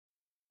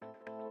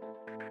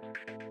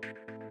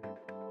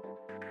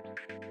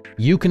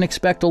You can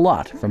expect a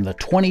lot from the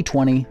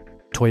 2020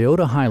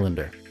 Toyota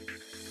Highlander.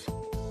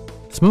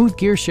 Smooth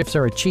gear shifts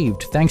are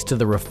achieved thanks to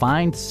the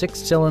refined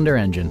 6-cylinder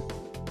engine.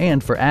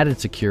 And for added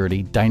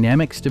security,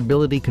 dynamic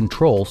stability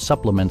control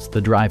supplements the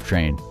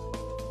drivetrain.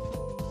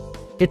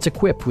 It's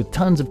equipped with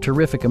tons of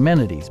terrific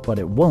amenities, but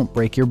it won't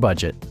break your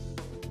budget,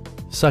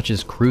 such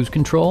as cruise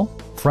control,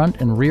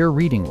 front and rear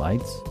reading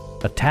lights,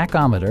 a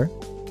tachometer,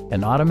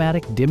 an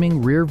automatic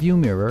dimming rear view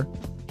mirror,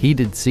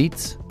 heated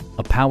seats,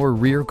 a power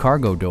rear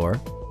cargo door,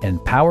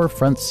 and power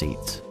front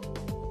seats.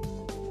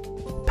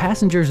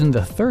 Passengers in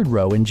the third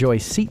row enjoy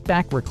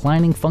seat-back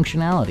reclining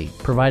functionality,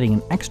 providing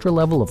an extra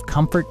level of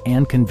comfort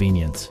and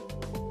convenience.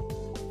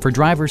 For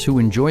drivers who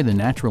enjoy the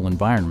natural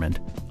environment,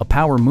 a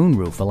power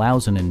moonroof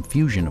allows an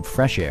infusion of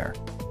fresh air.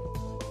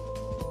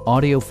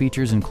 Audio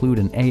features include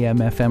an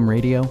AM/FM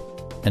radio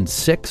and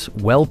 6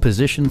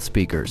 well-positioned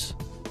speakers.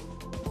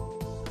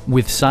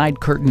 With side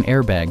curtain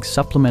airbags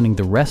supplementing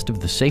the rest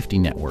of the safety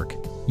network,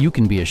 you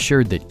can be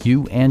assured that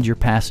you and your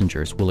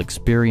passengers will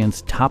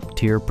experience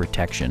top-tier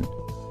protection.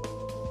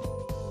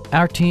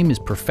 Our team is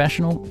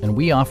professional and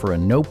we offer a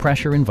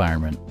no-pressure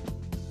environment.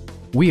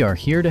 We are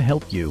here to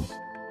help you.